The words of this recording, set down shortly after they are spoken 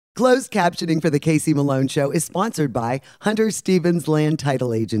Closed captioning for the Casey Malone Show is sponsored by Hunter Stevens Land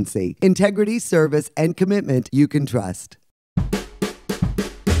Title Agency. Integrity, service, and commitment you can trust.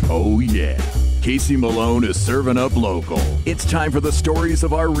 Oh yeah, Casey Malone is serving up local. It's time for the stories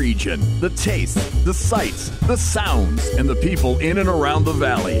of our region, the tastes, the sights, the sounds, and the people in and around the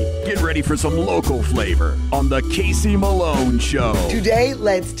valley. Get ready for some local flavor on the Casey Malone Show. Today,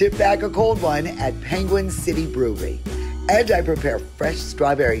 let's tip back a cold one at Penguin City Brewery. And I prepare fresh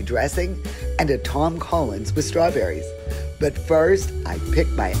strawberry dressing and a Tom Collins with strawberries. But first, I pick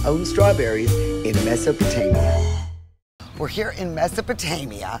my own strawberries in Mesopotamia. We're here in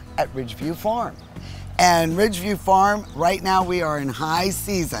Mesopotamia at Ridgeview Farm. And Ridgeview Farm, right now we are in high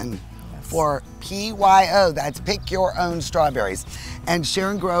season for PYO, that's Pick Your Own Strawberries. And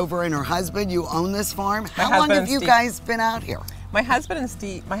Sharon Grover and her husband, you own this farm. How long have you guys been out here? My husband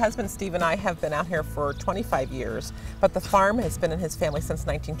Steve and I have been out here for 25 years, but the farm has been in his family since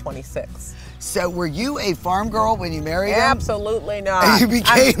 1926. So were you a farm girl when you married him? Absolutely not. You became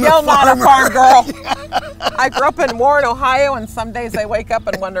I'm still not a farm girl. I grew up in Warren, Ohio, and some days I wake up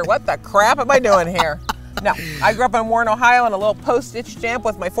and wonder, what the crap am I doing here? No, I grew up in Warren, Ohio in a little postage stamp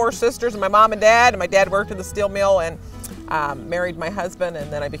with my 4 sisters and my mom and dad my dad worked at the steel mill and married my husband, and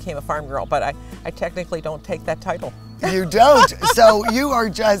then I became a farm girl, but I technically don't take that title. You don't. So you are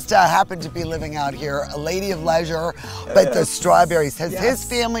just happen to be living out here, a lady of leisure, but the strawberries, has his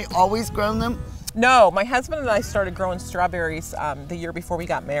family always grown them? No, my husband and I started growing strawberries the year before we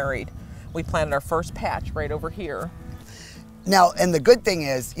got married. We planted our first patch right over here. Now, and the good thing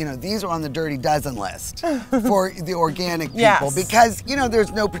is, you know, these are on the Dirty Dozen list for the organic people Yes. because, you know,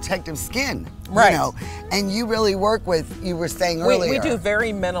 there's no protective skin, right. you know, and you really work with, you were saying earlier. We do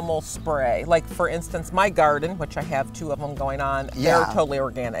very minimal spray. Like, for instance, my garden, which I have 2 of them going on, they're totally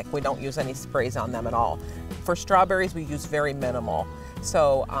organic. We don't use any sprays on them at all. For strawberries, we use very minimal.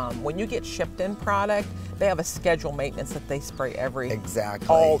 So when you get shipped in product, they have a schedule maintenance that they spray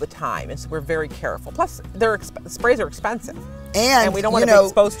all the time, and so we're very careful. Plus, sprays are expensive, and we don't want to be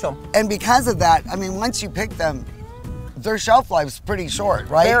exposed to them. And because of that, I mean, once you pick them, their shelf life's pretty short,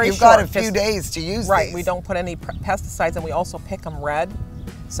 right? You've got a few days to use Right, these. we don't put any pesticides, and we also pick them red.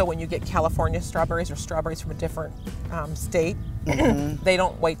 So when you get California strawberries or strawberries from a different state, they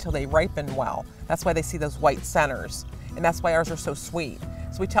don't wait till they ripen well. That's why they see those white centers. And that's why ours are so sweet.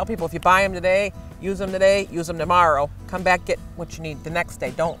 So we tell people, if you buy them today, use them tomorrow. Come back, get what you need the next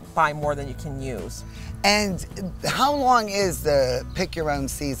day. Don't buy more than you can use. And how long is the pick your own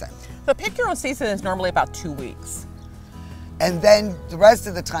season? The pick your own season is normally about 2 weeks. And then the rest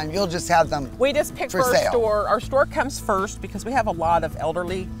of the time, you'll just have them We just pick for our store. Our store comes first because we have a lot of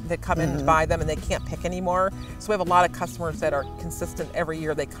elderly that come in to buy them and they can't pick anymore. So we have a lot of customers that are consistent every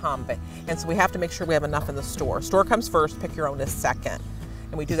year they come. And so we have to make sure we have enough in the store. Store comes first, pick your own is second.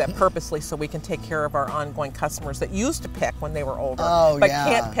 And we do that purposely so we can take care of our ongoing customers that used to pick when they were older, but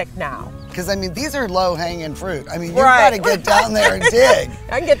can't pick now. Because, I mean, these are low-hanging fruit. I mean, you've got to get down there and dig.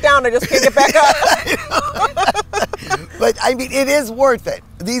 I can get down, I just can't get back up. But, I mean, it is worth it.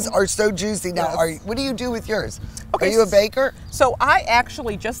 These are so juicy. Now, what do you do with yours? Okay, are you a baker? So I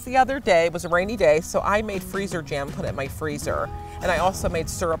actually, just the other day, it was a rainy day, so I made freezer jam, put it in my freezer. And I also made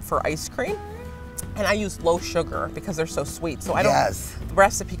syrup for ice cream. And I use low sugar because they're so sweet. So I don't, the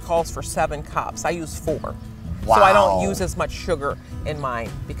recipe calls for 7 cups. I use 4. Wow. So I don't use as much sugar in mine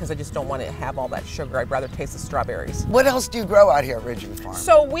because I just don't want to have all that sugar. I'd rather taste the strawberries. What else do you grow out here at Ridgeview Farm?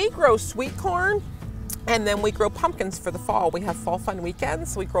 So we grow sweet corn, and then we grow pumpkins for the fall. We have fall fun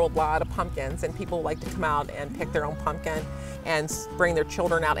weekends. So we grow a lot of pumpkins, and people like to come out and pick their own pumpkin and bring their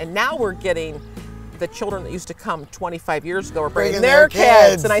children out. And now we're getting the children that used to come 25 years ago are bringing their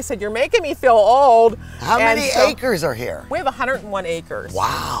kids. And I said, you're making me feel old. How many acres are here? We have 101 acres.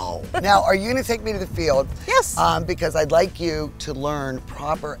 Wow. Now, are you going to take me to the field? Yes. Because I'd like you to learn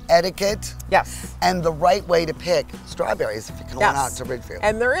proper etiquette. Yes. And the right way to pick strawberries if you're going out to Ridgeview.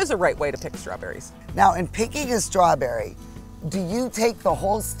 And there is a right way to pick strawberries. Now, in picking a strawberry, do you take the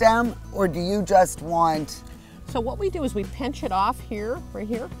whole stem or do you just want... So what we do is we pinch it off here, right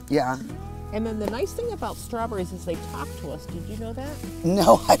here. Yeah. And then the nice thing about strawberries is they talk to us. Did you know that?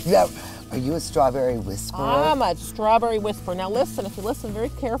 No, I never. Are you a strawberry whisperer? I'm a strawberry whisperer. Now listen, if you listen very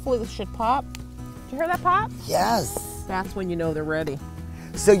carefully, this should pop. Did you hear that pop? Yes. That's when you know they're ready.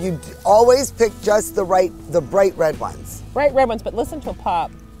 So you always pick just the bright red ones? Bright red ones, but listen to a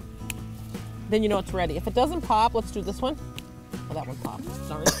pop. Then you know it's ready. If it doesn't pop, let's do this one. Oh, that one popped,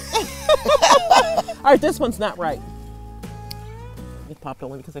 sorry. All right, this one's not right. It popped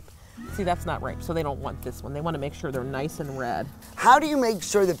only because see, that's not right. So they don't want this one. They want to make sure they're nice and red. How do you make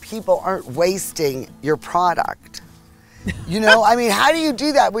sure that people aren't wasting your product? You know, I mean, how do you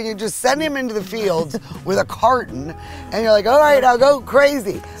do that when you just send him into the fields with a carton and you're like, all right, I'll go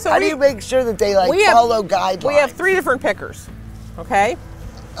crazy. So how do you make sure that they follow guidelines? We have 3 different pickers, okay?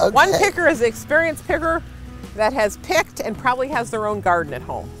 One picker is the experienced picker that has picked and probably has their own garden at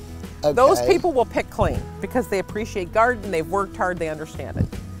home. Okay. Those people will pick clean because they appreciate garden, they've worked hard, they understand it.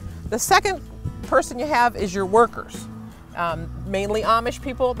 The second person you have is your workers. Mainly Amish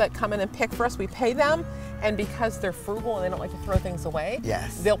people that come in and pick for us. We pay them, and because they're frugal and they don't like to throw things away,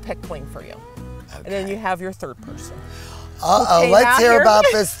 they'll pick clean for you. Okay. And then you have your third person. Let's hear about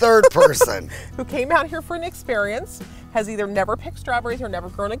this third person. Who came out here for an experience, has either never picked strawberries or never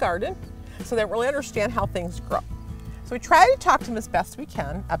grown a garden, so they don't really understand how things grow. So we try to talk to them as best we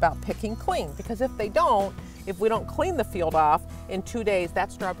can about picking clean, because if they don't, if we don't clean the field off in 2 days,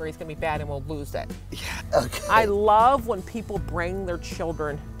 that strawberry is going to be bad and we'll lose it. Yeah, okay. I love when people bring their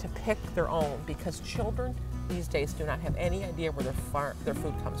children to pick their own, because children these days do not have any idea where their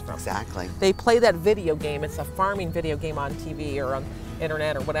food comes from. Exactly. They play that video game. It's a farming video game on TV or on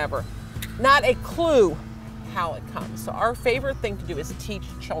internet or whatever. Not a clue how it comes. So our favorite thing to do is teach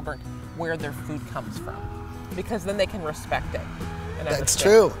children where their food comes from, because then they can respect it. And that's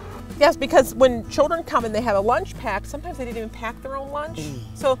true. Yes, because when children come and they have a lunch pack, sometimes they didn't even pack their own lunch.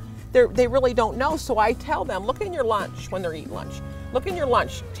 So they really don't know. So I tell them, look in your lunch when they're eating lunch. Look in your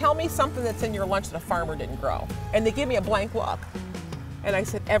lunch. Tell me something that's in your lunch that a farmer didn't grow. And they give me a blank look. And I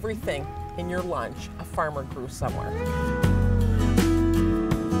said, everything in your lunch a farmer grew somewhere.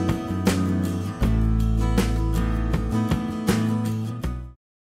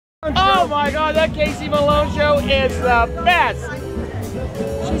 Oh my God, that Casey Malone show is the best.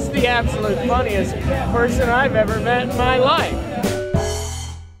 She's the absolute funniest person I've ever met in my life.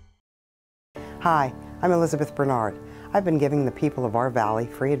 Hi, I'm Elizabeth Bernard. I've been giving the people of our valley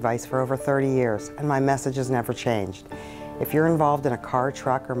free advice for over 30 years, and my message has never changed. If you're involved in a car,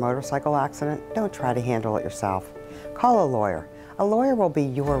 truck, or motorcycle accident, don't try to handle it yourself. Call a lawyer. A lawyer will be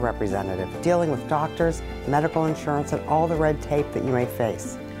your representative, dealing with doctors, medical insurance, and all the red tape that you may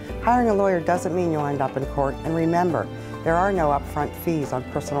face. Hiring a lawyer doesn't mean you'll end up in court, and remember, there are no upfront fees on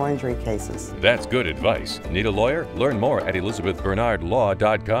personal injury cases. That's good advice. Need a lawyer? Learn more at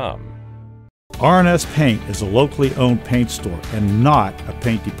elizabethbernardlaw.com. R&S Paint is a locally owned paint store and not a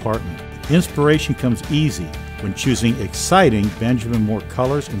paint department. Inspiration comes easy when choosing exciting Benjamin Moore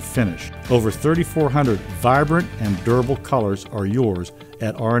colors and finish. Over 3,400 vibrant and durable colors are yours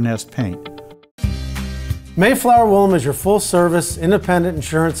at R&S Paint. Mayflower Woolham is your full-service, independent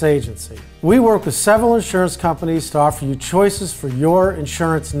insurance agency. We work with several insurance companies to offer you choices for your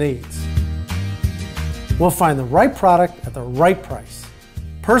insurance needs. We'll find the right product at the right price.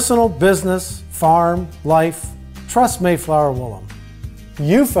 Personal, business, farm, life, trust Mayflower Woolham.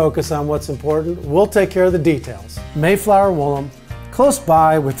 You focus on what's important, we'll take care of the details. Mayflower Woolham, close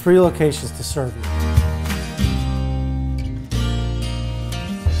by with 3 locations to serve you.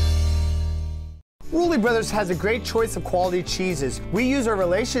 Woolley Brothers has a great choice of quality cheeses. We use our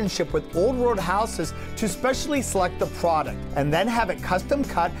relationship with Old World Houses to specially select the product and then have it custom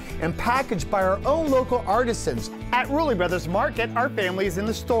cut and packaged by our own local artisans. At Woolley Brothers Market, our family is in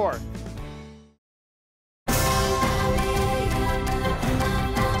the store.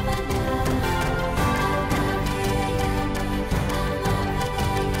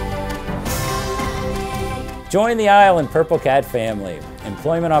 Join the Island Purple Cat family.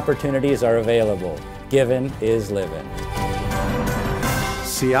 Employment opportunities are available. Given is living.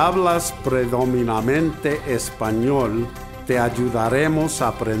 Si hablas predominantemente español, te ayudaremos a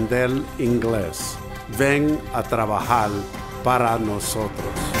aprender inglés. Ven a trabajar para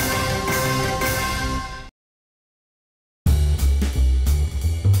nosotros.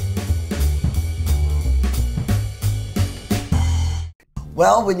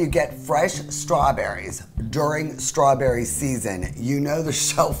 Well, when you get fresh strawberries during strawberry season, you know the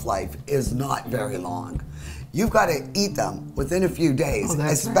shelf life is not very long. You've got to eat them within a few days,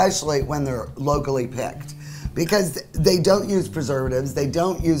 especially when they're locally picked, because they don't use preservatives, they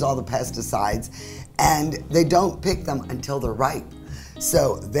don't use all the pesticides, and they don't pick them until they're ripe.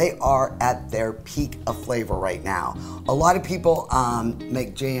 So they are at their peak of flavor right now. A lot of people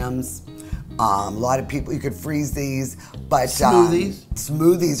make jams. A lot of people, you could freeze these, but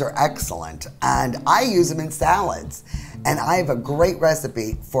smoothies are excellent, and I use them in salads. And I have a great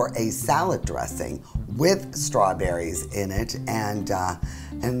recipe for a salad dressing with strawberries in it, and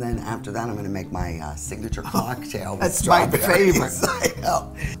then after that, I'm going to make my signature cocktail. That's my favorite. I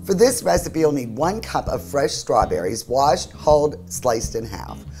know. For this recipe, you'll need 1 cup of fresh strawberries, washed, hulled, sliced in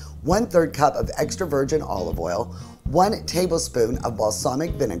half. 1/3 cup of extra virgin olive oil. 1 tablespoon of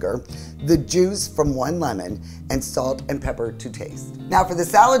balsamic vinegar, the juice from 1 lemon, and salt and pepper to taste. Now for the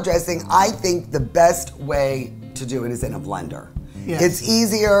salad dressing, I think the best way to do it is in a blender. Yes. It's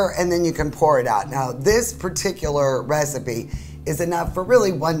easier, and then you can pour it out. Now this particular recipe is enough for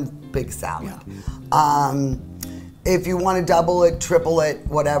really 1 big salad. Yeah. If you want to double it, triple it,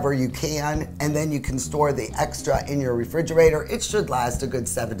 whatever, you can, and then you can store the extra in your refrigerator. It should last a good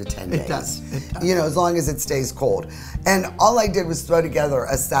 7 to 10 days. It does. You know, as long as it stays cold. And all I did was throw together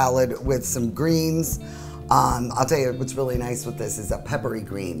a salad with some greens. I'll tell you what's really nice with this is a peppery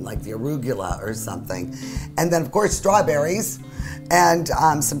green, like the arugula or something. And then, of course, strawberries and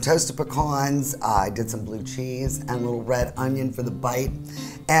some toasted pecans. I did some blue cheese and a little red onion for the bite.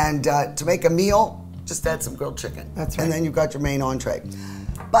 And to make a meal, just add some grilled chicken. That's right. And then you've got your main entree.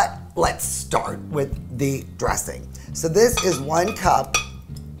 But let's start with the dressing. So this is 1 cup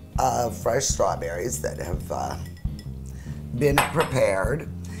of fresh strawberries that have been prepared.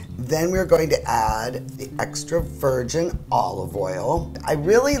 Then we're going to add the extra virgin olive oil. I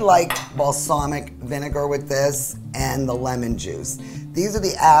really like balsamic vinegar with this and the lemon juice. These are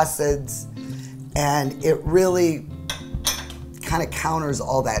the acids, and it really kind of counters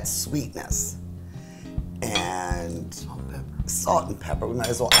all that sweetness. And salt and pepper, we might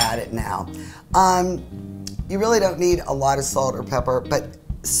as well add it now. You really don't need a lot of salt or pepper, but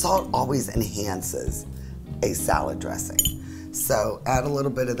salt always enhances a salad dressing. So add a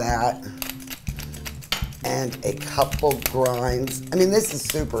little bit of that and a couple grinds. I mean, this is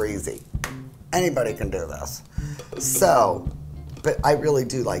super easy. Anybody can do this. So, but I really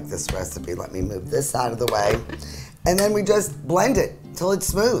do like this recipe. Let me move this out of the way. And then we just blend it till it's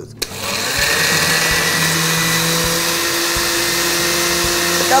smooth.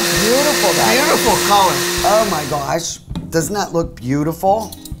 Look how beautiful that is. Beautiful color. Oh my gosh. Doesn't that look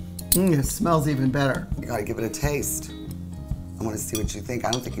beautiful? It smells even better. You gotta give it a taste. I want to see what you think. I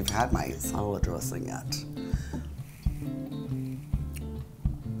don't think you've had my salad dressing yet.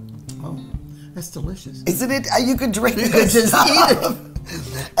 Oh, that's delicious. Isn't it? You could drink You this could just stuff. eat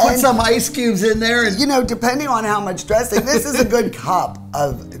it. Put some ice cubes in there. And you know, depending on how much dressing, this is a good cup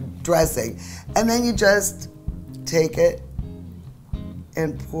of dressing. And then you just take it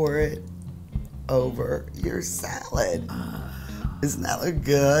and pour it over your salad. Doesn't that look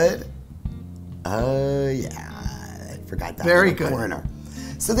good? Oh, yeah. Forgot that Very in the good. corner.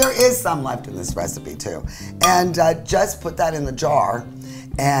 So there is some left in this recipe too. And just put that in the jar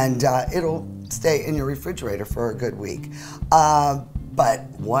and it'll stay in your refrigerator for a good week. But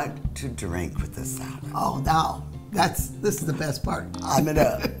what to drink with this salad? oh, now this is the best part. I'm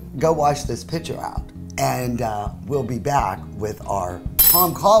gonna go wash this pitcher out and we'll be back with our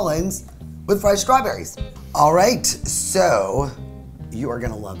Tom Collins with fresh strawberries. All right, so you are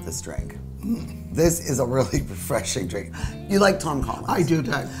gonna love this drink. This is a really refreshing drink. You like Tom Collins? I do,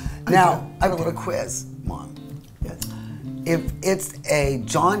 Doug. Now, I have a little quiz, Mom. Yes. If it's a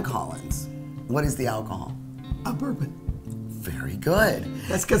John Collins, what is the alcohol? A bourbon. Very good.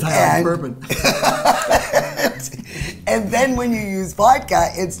 That's because I like bourbon. And then when you use vodka,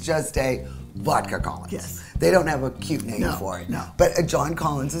 it's just a vodka Collins. Yes. They don't have a cute name for it. No. But a John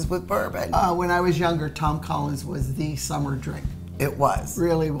Collins is with bourbon. When I was younger, Tom Collins was the summer drink. It was.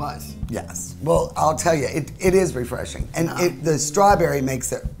 Really was. Yes. Well, I'll tell you, it is refreshing. And the strawberry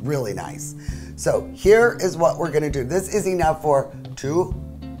makes it really nice. So here is what we're going to do. This is enough for 2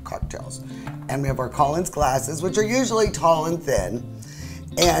 cocktails. And we have our Collins glasses, which are usually tall and thin.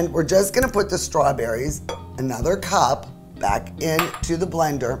 And we're just going to put the strawberries, another cup, back into the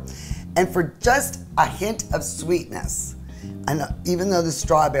blender. And for just a hint of sweetness, and even though the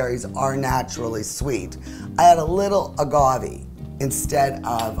strawberries are naturally sweet, I add a little agave instead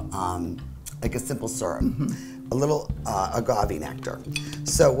of like a simple syrup, a little agave nectar.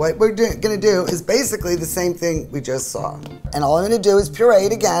 So what we're gonna do is basically the same thing we just saw. And all I'm gonna do is puree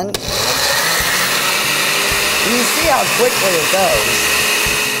it again. And you see how quickly it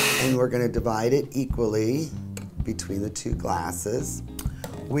goes. And we're gonna divide it equally between the 2 glasses.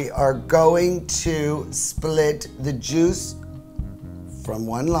 We are going to split the juice from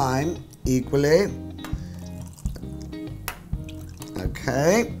 1 lime equally.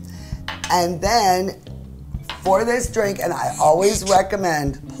 Okay, and then for this drink, and I always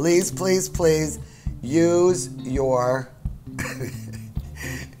recommend, please, please, please use your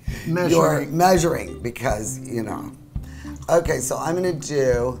measuring because, you know. Okay, so I'm gonna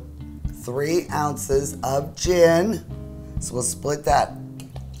do 3 ounces of gin. So we'll split that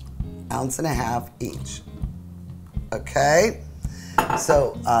 1.5 ounces each. Okay,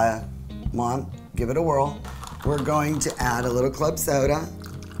 so Mom, give it a whirl. We're going to add a little club soda.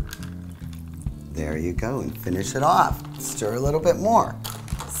 There you go, and finish it off. Stir a little bit more.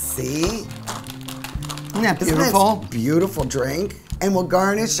 See? Isn't that beautiful? Isn't this beautiful drink? And we'll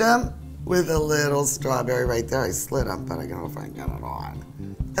garnish them with a little strawberry right there. I slid them, but I don't know if I can get it on.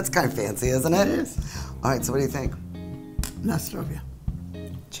 That's kind of fancy, isn't it? It is. All right, so what do you think? Nastrovia.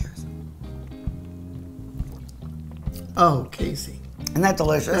 Cheers. Oh, Casey. Isn't that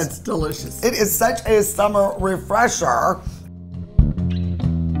delicious? That's delicious. It is such a summer refresher.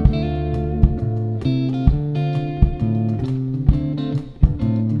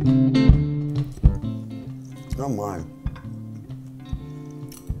 Oh my.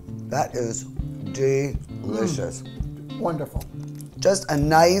 That is delicious. Wonderful. Just a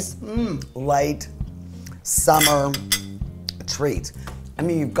nice, light summer treat. I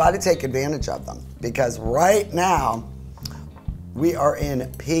mean, you've got to take advantage of them because right now we are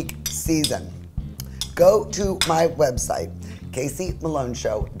in peak season. Go to my website,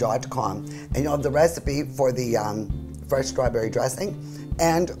 caseymalonесhow.com, and you'll have the recipe for the fresh strawberry dressing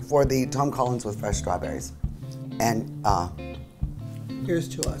and for the Tom Collins with fresh strawberries. And here's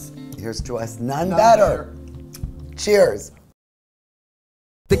to us. Here's to us. None better. Cheers.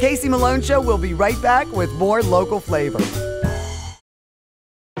 The Casey Malone Show will be right back with more local flavor.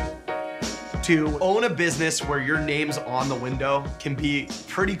 To own a business where your name's on the window can be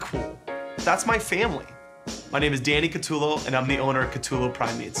pretty cool. That's my family. My name is Danny Catullo, and I'm the owner of Catullo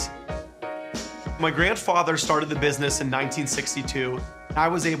Prime Meats. My grandfather started the business in 1962. I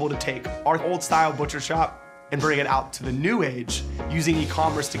was able to take our old style butcher shop and bring it out to the new age using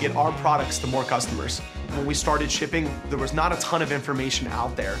e-commerce to get our products to more customers. When we started shipping, there was not a ton of information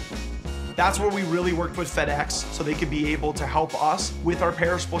out there. That's where we really worked with FedEx so they could be able to help us with our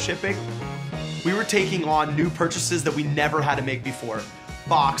perishable shipping. We were taking on new purchases that we never had to make before.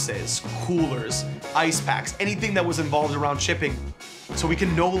 Boxes, coolers, ice packs, anything that was involved around shipping. So we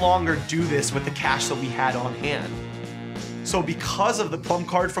can no longer do this with the cash that we had on hand. So because of the Plum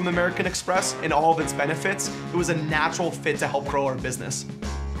Card from American Express and all of its benefits, it was a natural fit to help grow our business.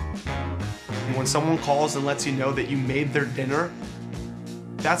 And when someone calls and lets you know that you made their dinner,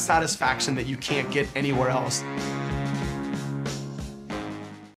 that's satisfaction that you can't get anywhere else.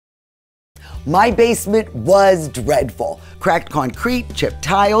 My basement was dreadful. Cracked concrete, chipped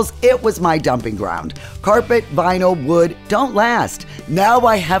tiles, it was my dumping ground. Carpet, vinyl, wood don't last. Now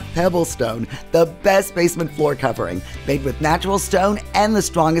I have Pebblestone, the best basement floor covering, made with natural stone and the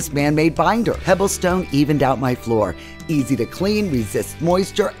strongest man-made binder. Pebblestone evened out my floor. Easy to clean, resists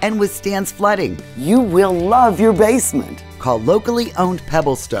moisture, and withstands flooding. You will love your basement. Call locally owned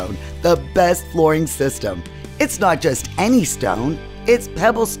Pebblestone, the best flooring system. It's not just any stone, it's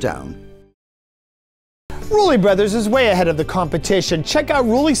Pebblestone. Ruley Brothers is way ahead of the competition. Check out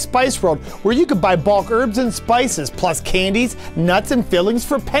Ruley Spice World, where you can buy bulk herbs and spices, plus candies, nuts, and fillings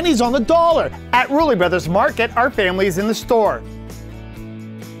for pennies on the dollar. At Ruley Brothers Market, our family is in the store.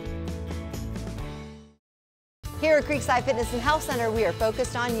 Here at Creekside Fitness and Health Center, we are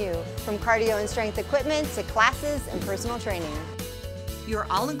focused on you. From cardio and strength equipment to classes and personal training. Your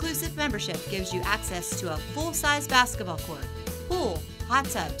all-inclusive membership gives you access to a full-size basketball court, pool, hot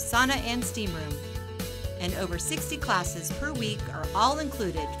tub, sauna, and steam room. And over 60 classes per week are all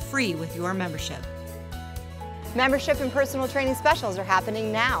included free with your membership. Membership and personal training specials are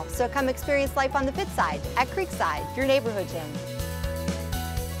happening now, so come experience life on the fit side at Creekside, your neighborhood gym.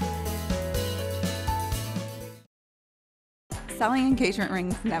 Selling engagement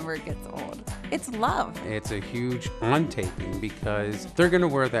rings never gets old. It's love. It's a huge on-taping because they're going to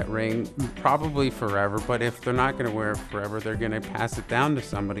wear that ring probably forever, but if they're not going to wear it forever, they're going to pass it down to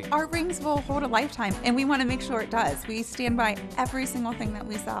somebody. Our rings will hold a lifetime, and we want to make sure it does. We stand by every single thing that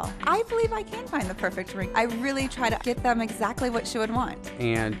we sell. I believe I can find the perfect ring. I really try to get them exactly what she would want.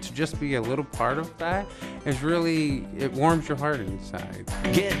 And to just be a little part of that is really, it warms your heart inside.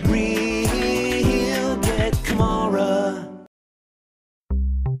 Get real, get Kamara.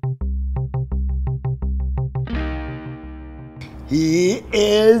 He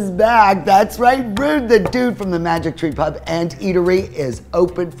is back. That's right, Rude, the dude from the Magic Tree Pub and Eatery is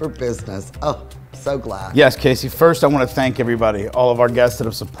open for business. Oh, so glad. Yes, Casey. First, I want to thank everybody, all of our guests that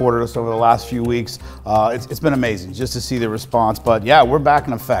have supported us over the last few weeks. It's been amazing just to see the response. But yeah, we're back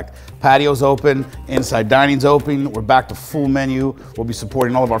in effect. Patio's open, inside dining's open. We're back to full menu. We'll be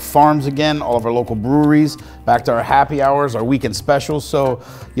supporting all of our farms again, all of our local breweries, back to our happy hours, our weekend specials. So,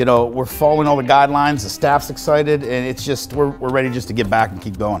 you know, we're following all the guidelines. The staff's excited, and it's just, we're ready just to get back and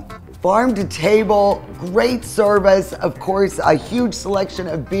keep going. Farm to table, great service, of course, a huge selection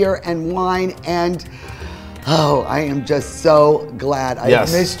of beer and wine, and Oh, I am just so glad. I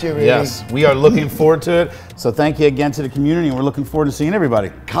missed you, Reedy. Yes, we are looking forward to it. So thank you again to the community, and we're looking forward to seeing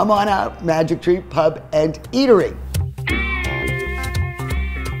everybody. Come on out, Magic Tree Pub and Eatery.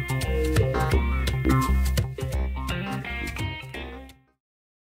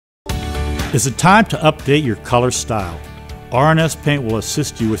 Is it time to update your color style? R&S Paint will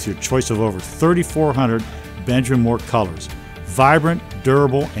assist you with your choice of over 3,400 Benjamin Moore colors. Vibrant,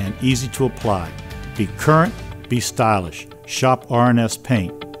 durable, and easy to apply. Be current, be stylish. Shop R&S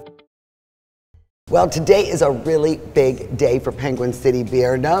Paint. Well, today is a really big day for Penguin City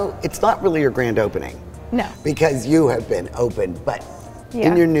Beer. No, it's not really your grand opening. No. Because you have been open, but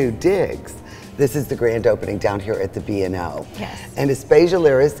in your new digs, this is the grand opening down here at the B&O. Yes. And Aspasia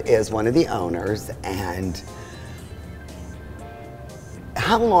Lyris is one of the owners. And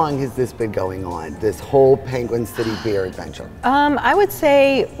how long has this been going on, this whole Penguin City Beer adventure? I would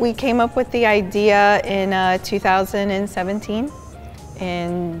say we came up with the idea in 2017,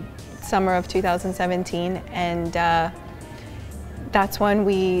 in summer of 2017, and that's when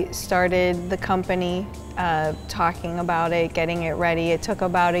we started the company, talking about it, getting it ready. It took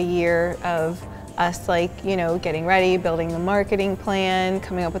about a year of us, getting ready, building the marketing plan,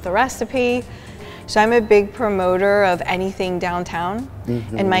 coming up with the recipe. So I'm a big promoter of anything downtown,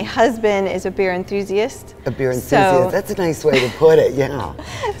 and my husband is a beer enthusiast. A beer enthusiast, that's a nice way to put it, yeah.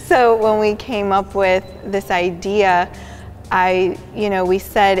 So when we came up with this idea, we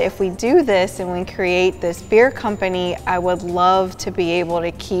said if we do this and we create this beer company, I would love to be able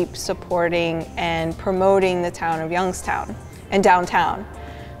to keep supporting and promoting the town of Youngstown and downtown.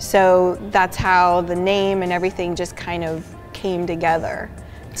 So that's how the name and everything just kind of came together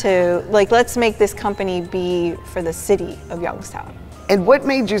to let's make this company be for the city of Youngstown. And what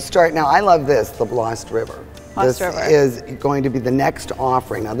made you start? Now I love this, the Lost River. This is going to be the next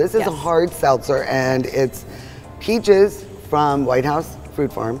offering. Now this is a hard seltzer, and it's peaches from White House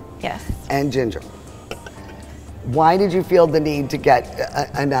Fruit Farm. Yes. And ginger. Why did you feel the need to get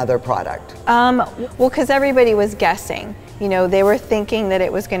another product? Well, because everybody was guessing. They were thinking that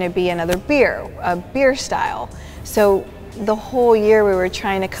it was going to be another beer, a beer style. So the whole year we were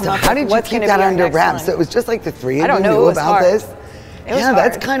trying to come up with what's going to be our next one. How did you keep that under wraps? So it was just like the three of you knew about this? It was hard.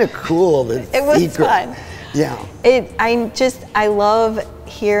 That's kind of cool. It was fun. Yeah. I love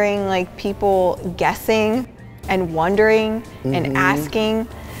hearing people guessing and wondering and asking.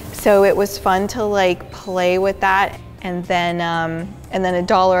 So it was fun to play with that. And then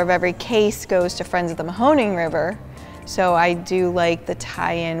 $1 of every case goes to Friends of the Mahoning River. So I do like the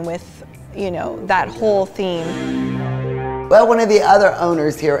tie-in with, that whole theme. Well, one of the other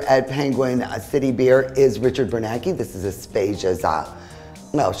owners here at Penguin City Beer is Richard Bernanke. This is Aspasia's,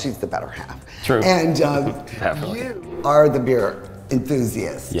 well, she's the better half. True. And you are the beer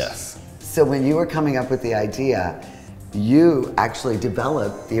enthusiast. Yes. So when you were coming up with the idea, you actually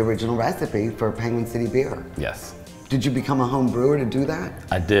developed the original recipe for Penguin City Beer. Yes. Did you become a home brewer to do that?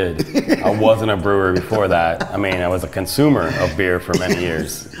 I did. I wasn't a brewer before that. I mean, I was a consumer of beer for many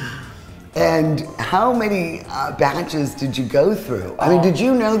years. And how many batches did you go through? I mean, did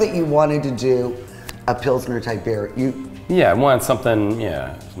you know that you wanted to do a Pilsner type beer? Yeah, I wanted something,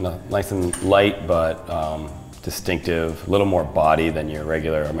 nice and light, but distinctive, a little more body than your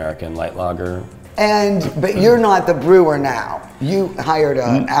regular American light lager. But you're not the brewer now. You hired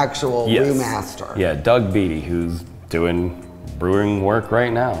an actual brewmaster. Yeah, Doug Beatty, who's doing brewing work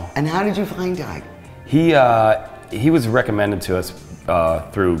right now. And how did you find Doug? He was recommended to us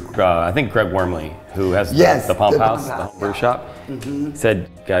through, I think, Greg Wormley, who has the Pump House, the home brew shop. Said,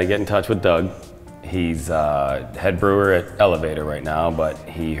 gotta get in touch with Doug. He's head brewer at Elevator right now, but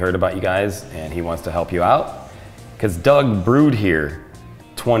he heard about you guys and he wants to help you out. Because Doug brewed here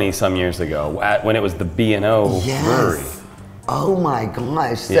 20-some years ago when it was the B&O brewery. Oh my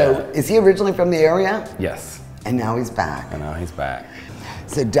gosh. So is he originally from the area? Yes. And now he's back. And now he's back.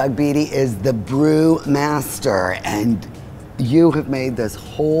 So Doug Beatty is the brew master, and you have made this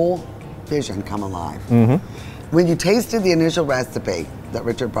whole vision come alive. When you tasted the initial recipe that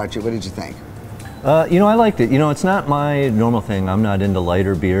Richard brought you, what did you think? I liked it. It's not my normal thing. I'm not into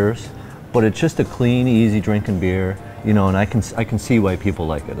lighter beers, but it's just a clean, easy drinking beer. And I can see why people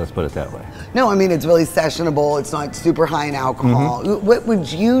like it. Let's put it that way. No, I mean, it's really sessionable. It's not super high in alcohol. What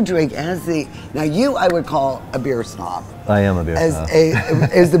would you drink as now you, I would call a beer snob. I am a beer snob.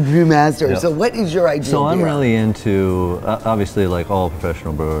 As the brewmaster. Yep. So what is your ideal So I'm beer? really into, obviously like all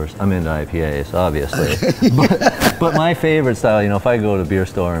professional brewers, I'm into IPAs, obviously. but my favorite style, if I go to a beer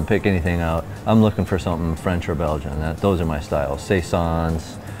store and pick anything out, I'm looking for something French or Belgian. Those are my styles.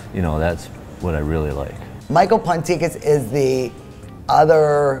 Saisons, that's what I really like. Michael Ponticus is the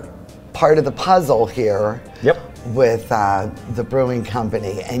other part of the puzzle here. Yep. With the brewing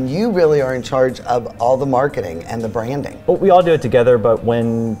company, and you really are in charge of all the marketing and the branding. Well, we all do it together, but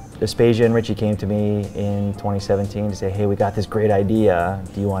when Aspasia and Richie came to me in 2017 to say, hey, we got this great idea,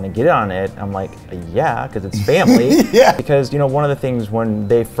 do you want to get on it? I'm like, yeah, because it's family. Yeah. Because, you know, one of the things when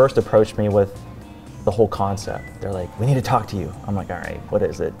they first approached me with the whole concept, they're like, we need to talk to you. I'm like, all right, what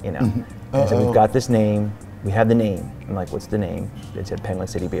is it, you know? And they said, we've got this name, we have the name. I'm like, what's the name? They said Penguin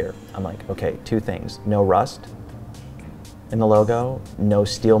City Beer. I'm like, okay, two things, no rust in the logo, no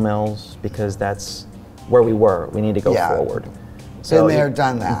steel mills, because that's where we were. We need to go forward. So been there,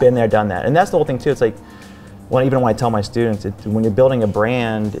 done that. Been there, done that. And that's the whole thing too. It's like, well, even when I tell my students, when you're building a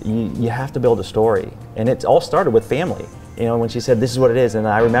brand, you have to build a story. And it all started with family. You know, when she said, this is what it is, and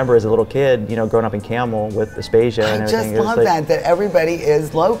I remember as a little kid, you know, growing up in Camel with Aspasia and everything. I just love that everybody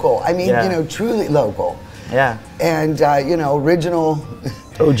is local. I mean, you know, truly local. Yeah. And, you know, original.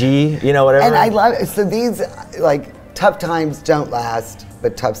 OG, you know, whatever. And I love it. So these, like, tough times don't last,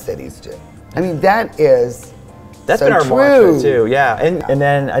 but tough cities do. I mean, that's been our mantra too, yeah. And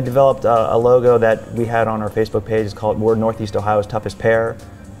then I developed a logo that we had on our Facebook page. It's called We're Northeast Ohio's Toughest Pair.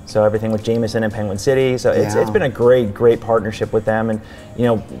 So everything with Jameson and Penguin City. So it's been a great partnership with them, and you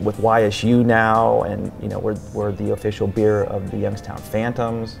know, with YSU now, and you know, we're the official beer of the Youngstown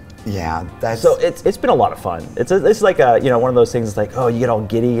Phantoms. Yeah, so it's been a lot of fun. It's like a, you know, one of those things. It's like, oh, you get all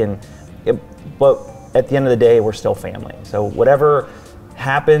giddy, but at the end of the day, we're still family. So whatever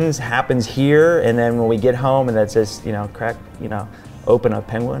happens here, and then when we get home, and that's just, you know, open a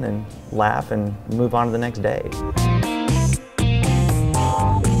Penguin and laugh and move on to the next day.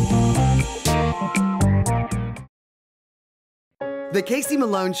 The Casey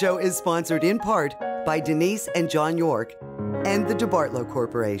Malone Show is sponsored in part by Denise and John York and the DeBartolo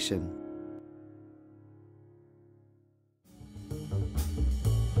Corporation.